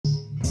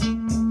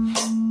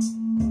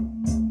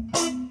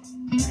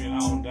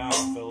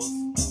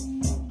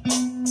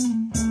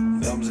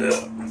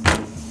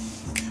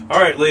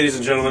Alright, ladies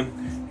and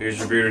gentlemen, here's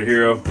your bearded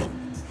hero.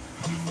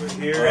 We're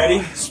here,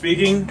 ready,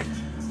 speaking.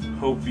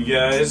 Hope you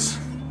guys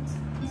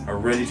are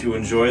ready to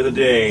enjoy the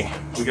day.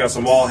 We got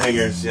some wall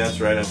hangers. Yeah, that's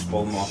right, I just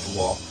pulled them off the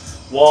wall.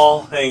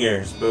 Wall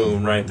hangers.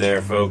 Boom, right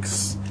there,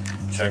 folks.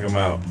 Check them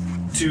out.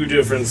 2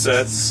 different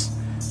sets.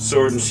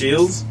 Sword and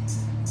Shields,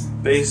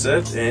 base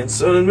set, and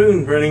Sun and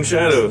Moon, Burning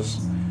Shadows.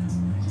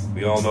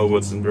 We all know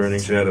what's in Burning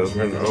Shadows.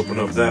 We're going to open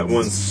up that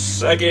one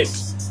second.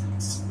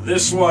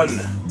 This one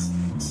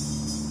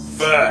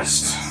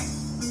first.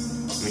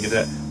 Let me get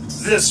that.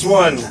 This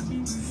one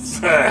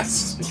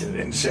first. Get an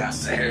inch out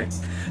there.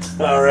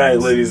 Alright,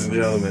 ladies and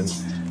gentlemen.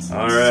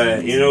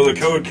 Alright, you know the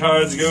code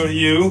cards go to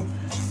you.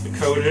 The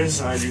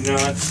coders, I do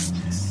not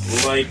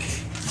like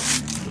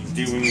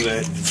doing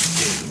that. I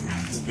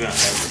do not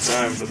have the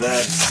time for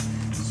that.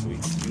 So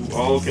you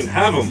all can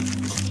have them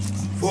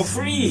for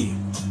free.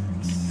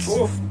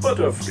 For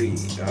butter free.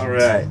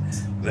 Alright,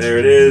 there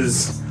it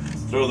is.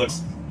 Throw the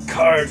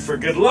card for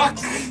good luck.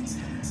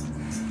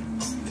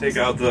 Take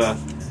out the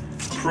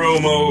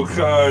promo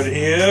card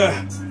here.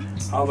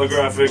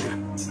 Holographic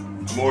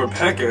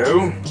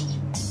Morpeko.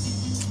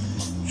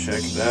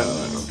 Check that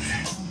out.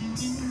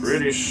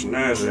 Pretty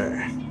snazzy.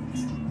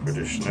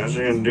 Pretty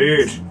snazzy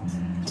indeed.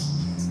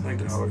 I like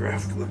the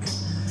holographic look.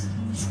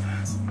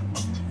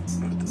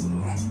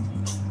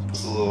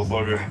 Put the little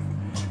bugger.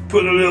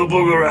 Put a little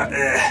bugger right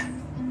there.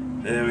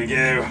 There we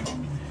go.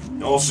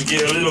 Also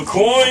get a little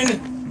coin.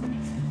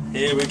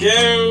 Here we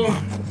go.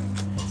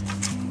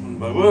 One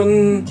by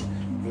one.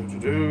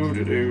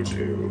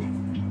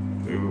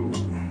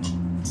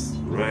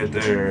 Right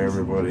there,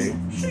 everybody. Put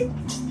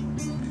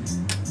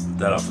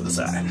that off to the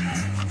side.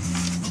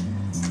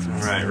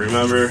 Alright,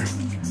 remember,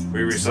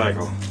 we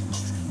recycle.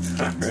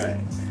 Alright.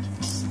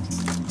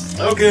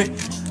 Okay,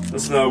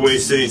 let's not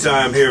waste any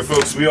time here,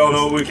 folks. We all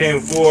know what we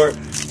came for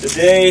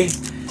today.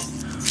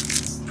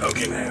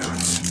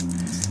 Pokemons.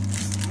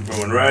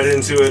 Going right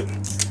into it.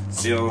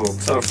 See how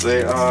tough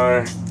they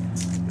are.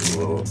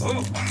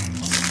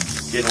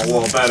 Getting a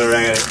little better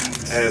at it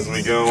as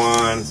we go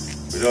on.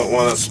 We don't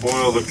want to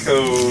spoil the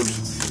code.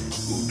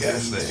 Ooh,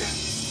 gosh, there.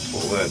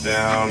 Pull that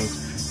down.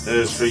 That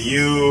is for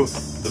you,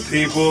 the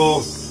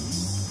people.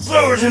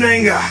 Blow it in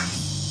anger.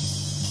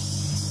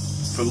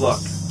 For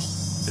luck.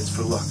 It's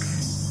for luck.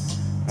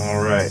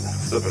 Alright,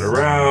 flip it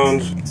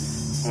around.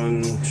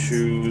 1,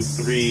 2,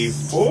 3,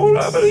 4,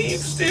 I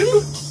believe,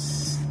 still.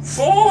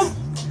 4.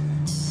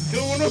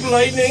 Going up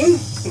lightning.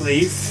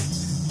 Leaf.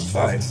 It's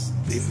fine.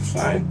 Leaf is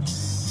fine.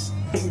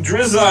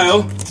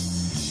 Drizzile.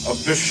 A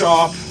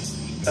Bishop.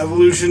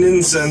 Evolution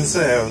Incense.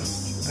 I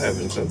have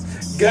incense.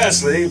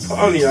 Ghastly.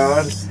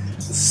 Poniard.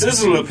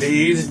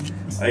 Sizzlipede.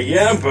 A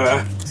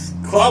Yampa.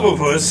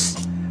 Clobbopus.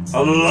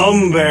 A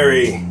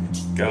Lumberry.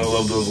 Gotta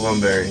love those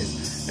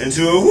Lumberries.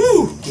 Into a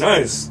woo!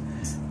 Nice.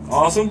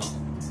 Awesome.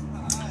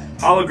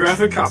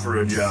 Holographic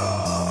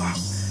Copperajah.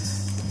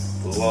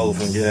 Little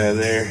elephant guy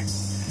there.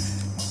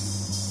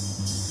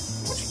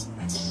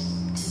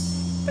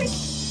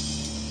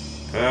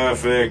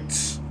 Perfect.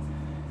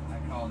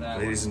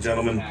 Ladies and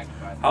gentlemen,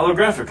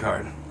 holographic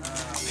card.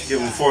 Give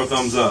them 4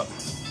 thumbs up.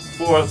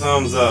 4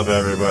 thumbs up,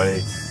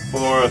 everybody.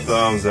 4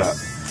 thumbs up.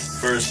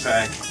 First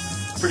pack.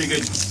 Pretty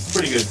good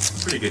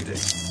day.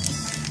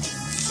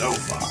 So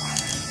far.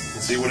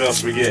 Let's see what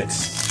else we get.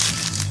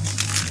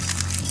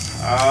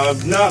 I'm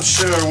not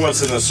sure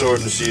what's in a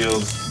Sword and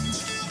Shield.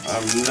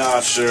 I'm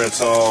not sure at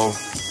all.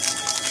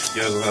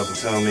 You guys will have to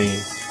tell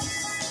me.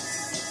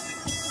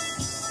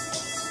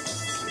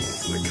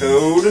 The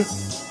code.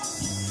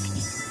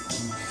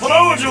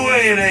 Throw it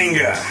away in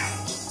anger.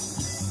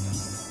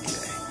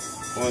 Okay.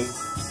 1,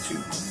 2,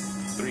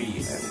 3,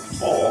 and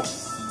 4.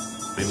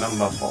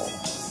 Remember 4.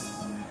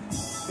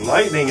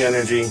 Lightning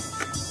energy.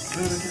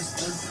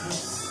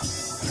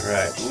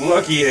 Alright.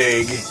 Lucky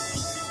Egg.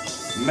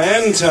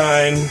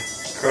 Mantine.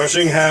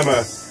 Crushing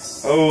Hammer.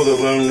 Oh, the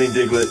Lonely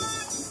Diglett.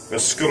 A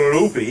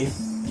Skorupi.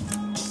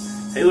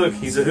 Hey, look,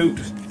 he's a hoot.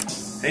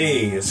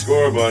 Hey, a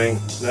Score Bunny.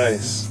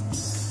 Nice.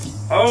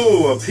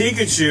 Oh, a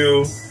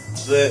Pikachu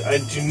that I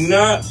do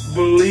not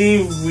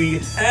believe we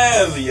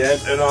have yet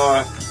in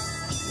our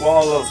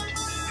wall of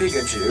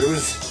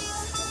Pikachus.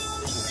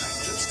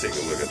 Let's take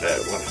a look at that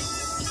one.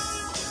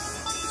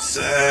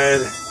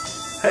 Sad.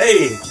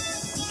 Hey,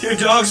 your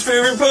dog's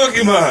favorite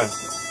Pokemon.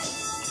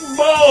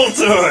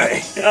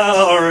 Baltoy!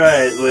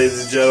 Alright, ladies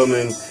and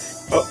gentlemen.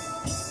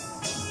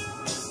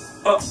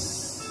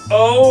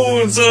 Oh,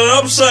 it's an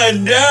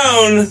upside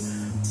down.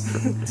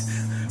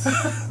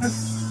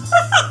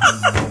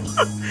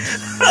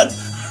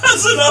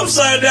 That's an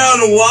upside down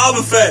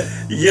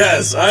Wobbuffet.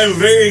 Yes, I'm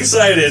very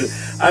excited.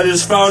 I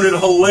just found it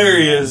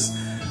hilarious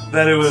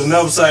that it was an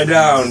upside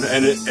down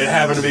and it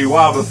happened to be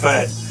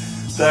Wobbuffet.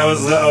 That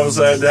was the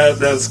upside.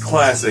 That's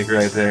classic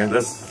right there.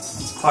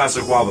 That's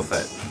classic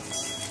Wobbuffet.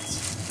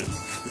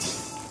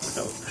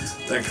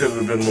 That couldn't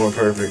have been more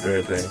perfect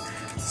right there.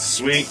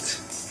 Sweet.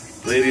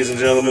 Ladies and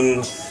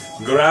gentlemen,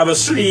 grab a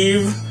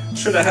sleeve.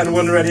 Should have had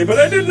one ready, but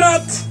I did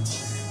not.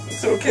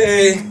 It's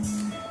okay.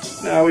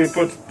 Now we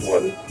put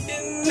one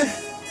in.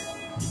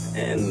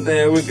 And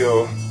there we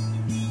go.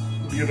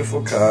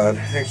 Beautiful card.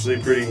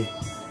 Actually pretty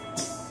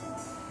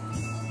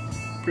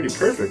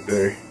perfect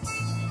there,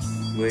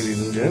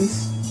 ladies and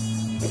gents.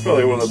 That's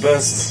probably one of the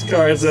best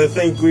cards I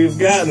think we've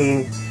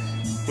gotten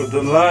with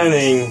the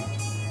lining.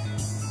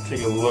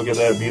 Take a look at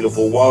that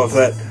beautiful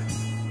Wobbuffet.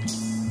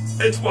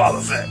 It's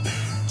Wobbuffet.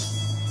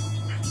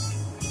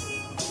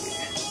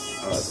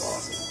 Oh, that's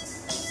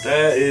awesome.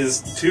 That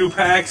is 2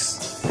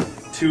 packs,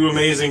 2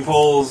 amazing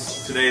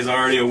pulls. Today's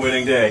already a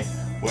winning day.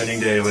 Winning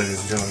day, ladies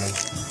and gentlemen.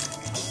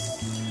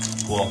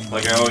 Well,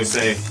 like I always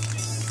say,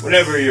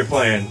 whenever you're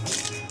playing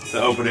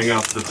the opening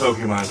up the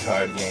Pokemon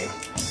card game,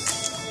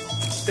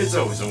 it's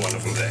always a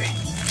wonderful day.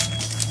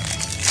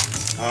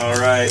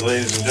 Alright,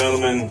 ladies and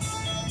gentlemen,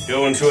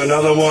 going to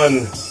another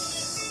one.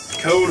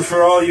 Code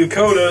for all you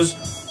coders.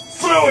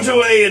 Throw it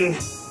away in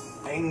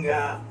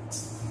anger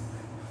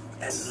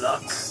and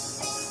luck.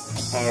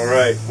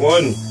 Alright,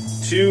 1,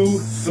 2,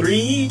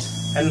 3,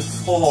 and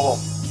 4.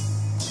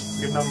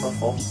 Good number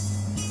 4.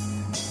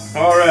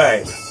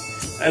 Alright.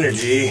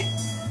 Energy.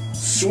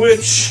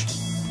 Switch.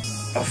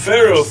 A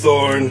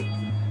Ferrothorn.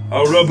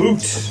 A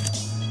Raboot.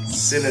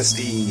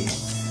 Sinistea.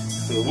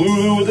 The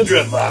Wooloo with the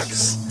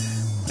dreadlocks.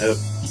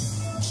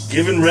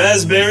 Giving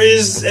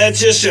raspberries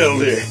at your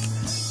shoulder.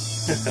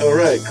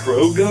 Alright,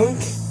 Krogunk?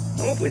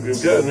 I don't think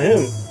we've gotten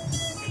him.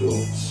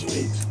 Cool,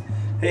 sweet.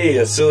 Hey,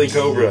 a Silly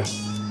Cobra.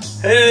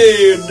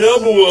 Hey, a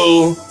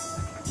Double.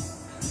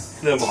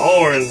 Them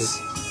horns.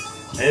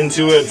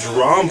 Into a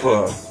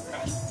Drampa.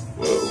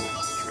 Whoa,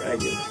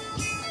 dragon.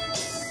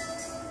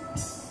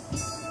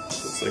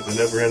 Looks like the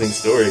never-ending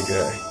story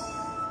guy.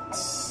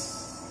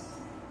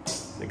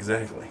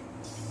 Exactly.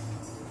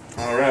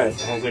 Alright,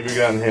 I don't think we've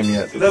gotten him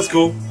yet, but that's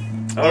cool.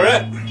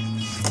 Alright.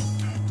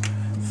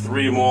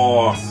 3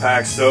 more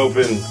packs to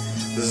open.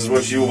 This is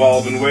what you've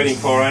all been waiting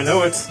for. I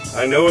know it.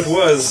 I know it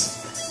was.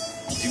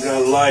 Do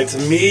not lie to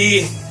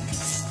me.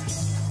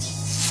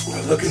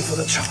 We're looking for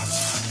the chop.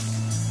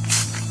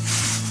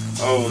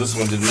 Oh, this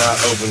one did not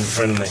open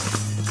friendly.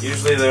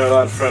 Usually they're a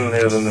lot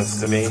friendlier than this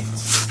to me.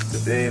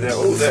 Today,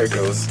 oh, there it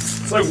goes.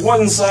 It's like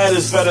one side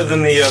is better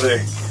than the other.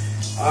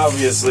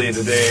 Obviously,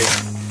 today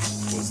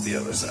was the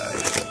other side.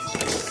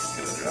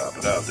 Gonna drop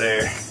it out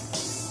there.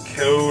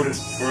 Code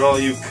for all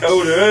you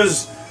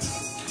coders.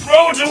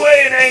 Throw it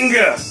away in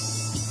anger.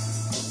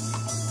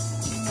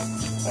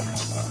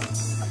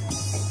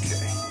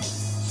 Okay.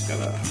 Just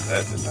gonna.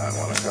 That did not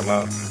want to come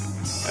out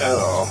at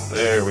all.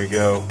 There we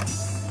go.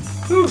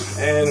 Whew.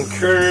 And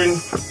Kern.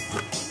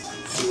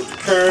 See what the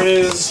Kern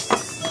is.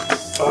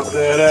 Pop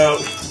that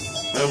out.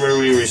 Remember,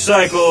 we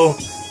recycle.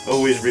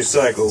 Always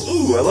recycle.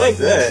 Ooh, I like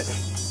that.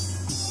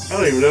 I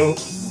don't even know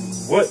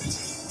what.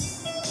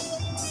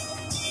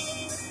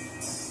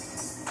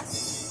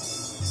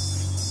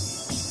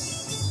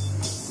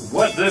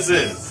 What this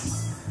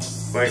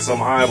is. Like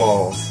some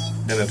eyeballs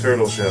in a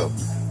turtle shell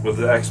with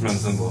the X-Men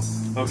symbol.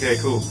 Okay,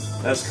 cool.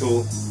 That's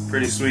cool.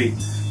 Pretty sweet.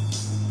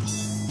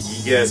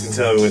 You guys can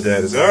tell me what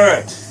that is.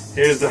 Alright,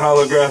 here's the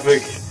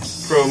holographic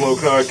promo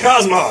card.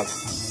 Cosmog!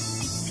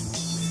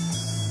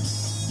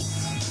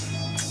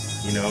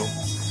 You know,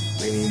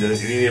 you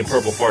need a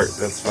purple fart.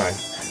 That's fine.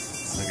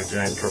 It's like a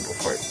giant purple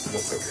fart.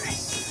 That's okay.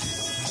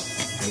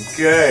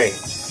 Okay.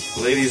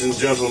 Ladies and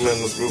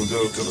gentlemen, let's move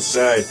those to the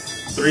side.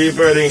 3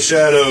 Burning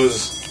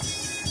Shadows.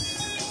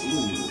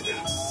 Ooh.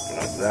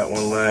 Not that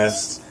one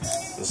last.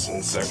 This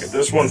one second.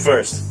 This one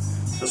first.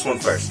 This one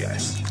first,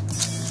 guys.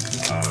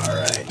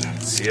 Alright.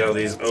 See how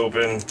these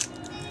open.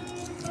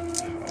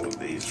 How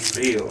these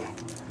feel.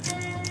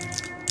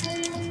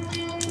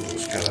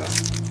 Just kind of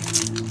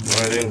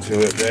right into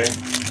it there.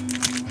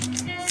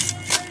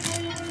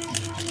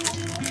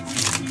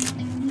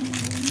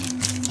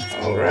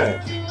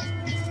 Alright.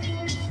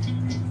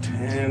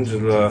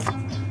 Tangela.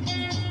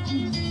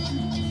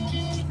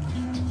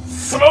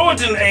 Throw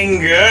it in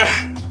anger.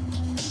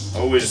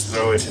 Always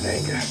throw it in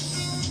anger.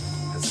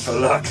 It's for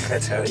luck, I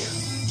tell you.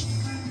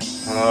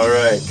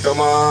 Alright, come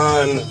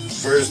on.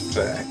 First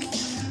pack.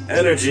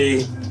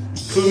 Energy.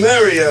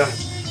 Plumeria.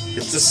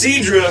 It's a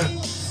Seadra.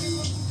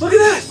 Look at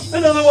that!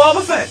 Another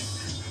Wobbuffet!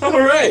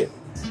 Alright.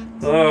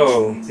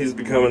 Oh, he's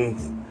becoming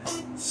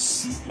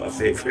my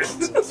favorite.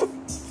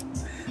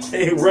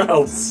 Hey,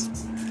 Ralphs.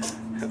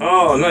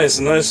 Oh, nice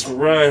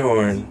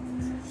Rhyhorn.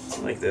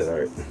 I like that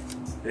art.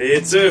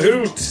 It's a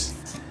Hoot.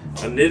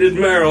 A Knitted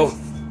Meryl.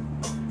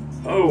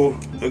 Oh,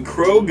 a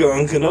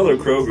Krogunk, another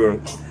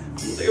Krogunk. I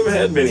don't think I've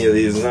had many of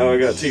these, and now I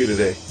got 2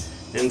 today.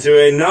 Into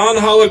a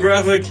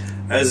non-holographic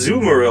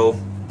Azumarill.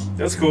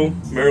 That's cool.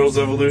 Meryl's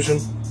evolution.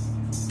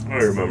 I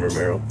remember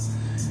Meryl.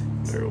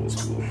 Meryl was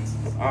cool.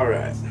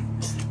 Alright.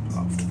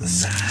 Off to the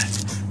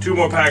side. 2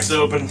 more packs to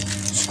open.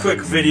 Just a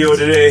quick video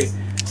today.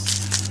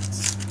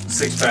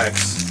 6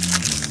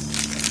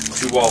 packs.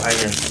 2 wall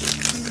hangers.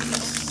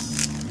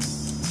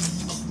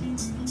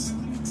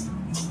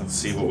 Let's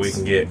see what we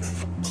can get.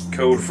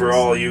 Code for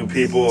all you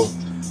people.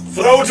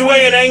 Throw it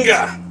away in anger!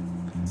 I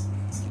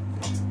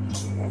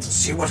want to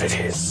see what it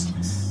is.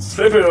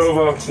 Flip it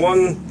over.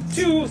 1,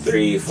 2,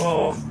 3,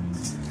 4.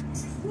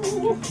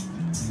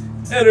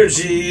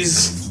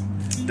 energies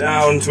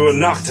down to a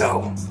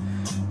Noctowl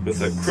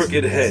with a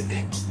crooked head.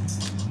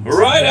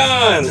 Right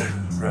on!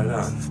 Right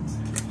on.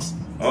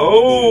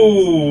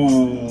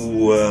 Oh,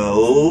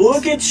 well,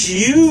 look at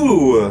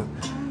you!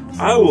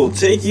 I will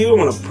take you, I'm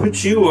gonna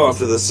put you off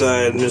to the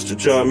side, Mr.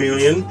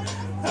 Charmeleon.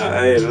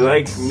 I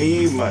like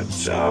me my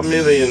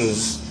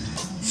Charmeleons.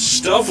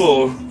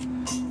 Stuffle,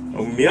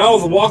 a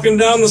Meowth walking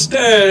down the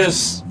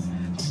stairs.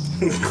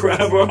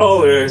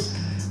 Crabrawler.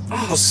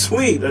 Oh,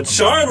 sweet, a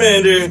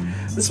Charmander.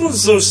 This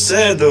one's so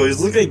sad though.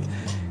 Look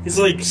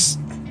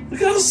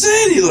how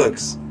sad he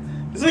looks.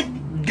 He's like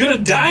gonna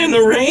die in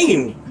the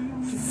rain.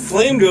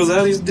 Flame goes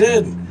out, he's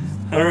dead.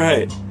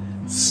 Alright.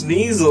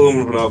 Sneasel, I'm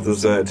gonna put off the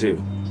side too.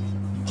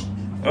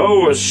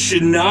 Oh, a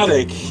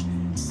Shiinotic.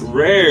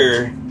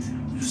 Rare.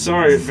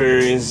 Sorry,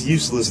 fairies,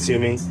 useless to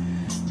me.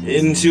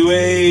 Into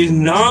a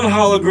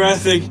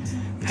non-holographic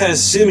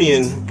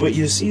Passimian. But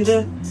you see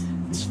that?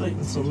 He's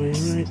fighting somebody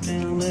right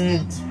down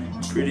there.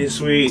 Pretty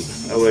sweet.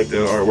 I like the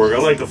artwork. I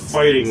like the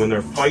fighting when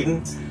they're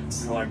fighting.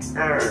 They're like,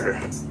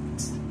 argh.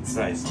 It's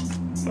nice.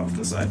 Off to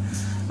the side.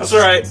 That's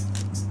alright.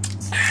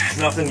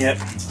 Nothing yet.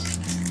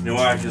 You know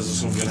why? Because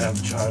this one's gonna have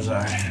the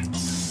Charizard.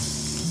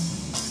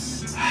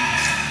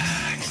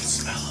 I can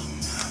smell him.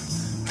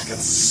 I can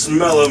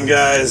smell him,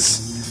 guys.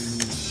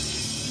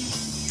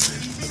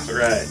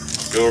 Alright.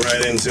 Go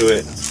right into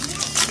it.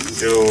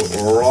 Go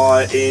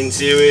right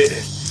into it.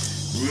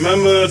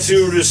 Remember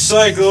to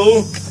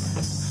recycle.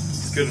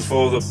 It's good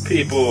for the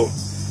people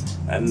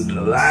and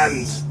the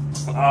land.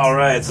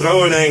 Alright,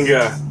 throw an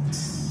anger.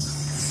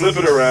 Flip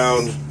it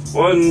around.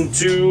 1,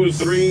 2,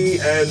 3,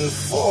 and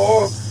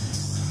 4.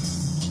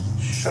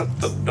 Shut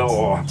the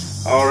door.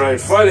 Alright,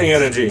 fighting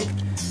energy.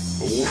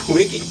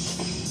 Wicked.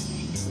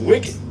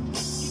 Wicked.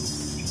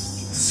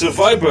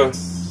 Viper.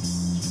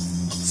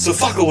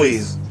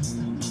 Sophocles.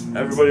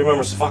 Everybody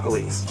remember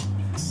Sophocles.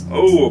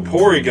 Oh, a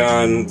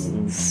Porygon.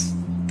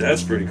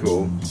 That's pretty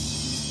cool.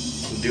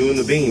 Doing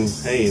the beam.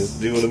 Hey, it's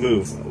doing the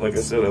move. Like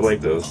I said, I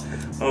like those.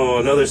 Oh,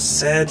 another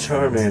sad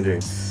Charmander.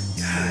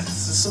 God,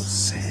 this is so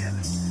sad. I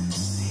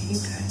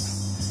hate that.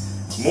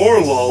 More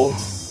lull.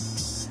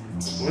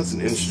 What's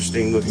an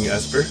interesting looking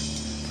Esper?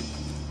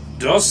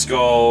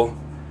 Duskull.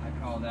 I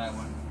call that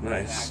one.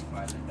 Nice.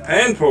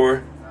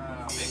 Panpour.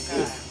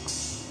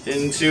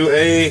 Into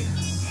a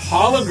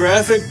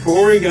holographic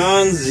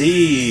Porygon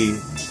Z.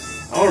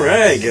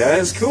 Alright,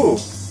 guys, cool.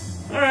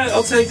 Alright,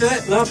 I'll take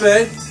that. Not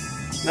bad.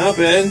 Not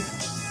bad.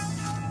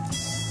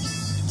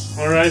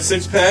 Alright,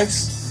 6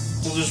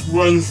 packs. We'll just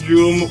run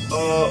through them,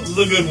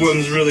 the good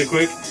ones really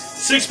quick.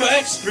 6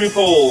 packs, 3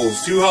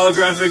 poles, 2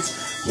 holographics,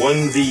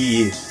 1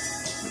 V.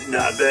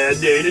 Not bad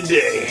day to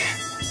day.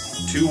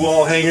 2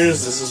 wall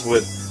hangers, this is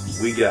what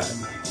we got.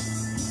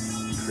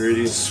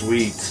 Pretty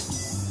sweet.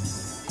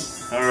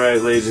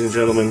 Alright, ladies and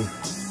gentlemen.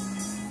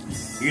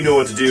 You know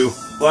what to do.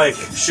 Like,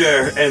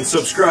 share, and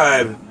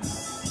subscribe.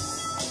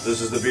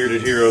 This is the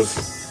Bearded Heroes.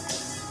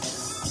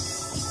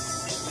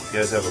 You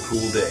guys have a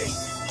cool day.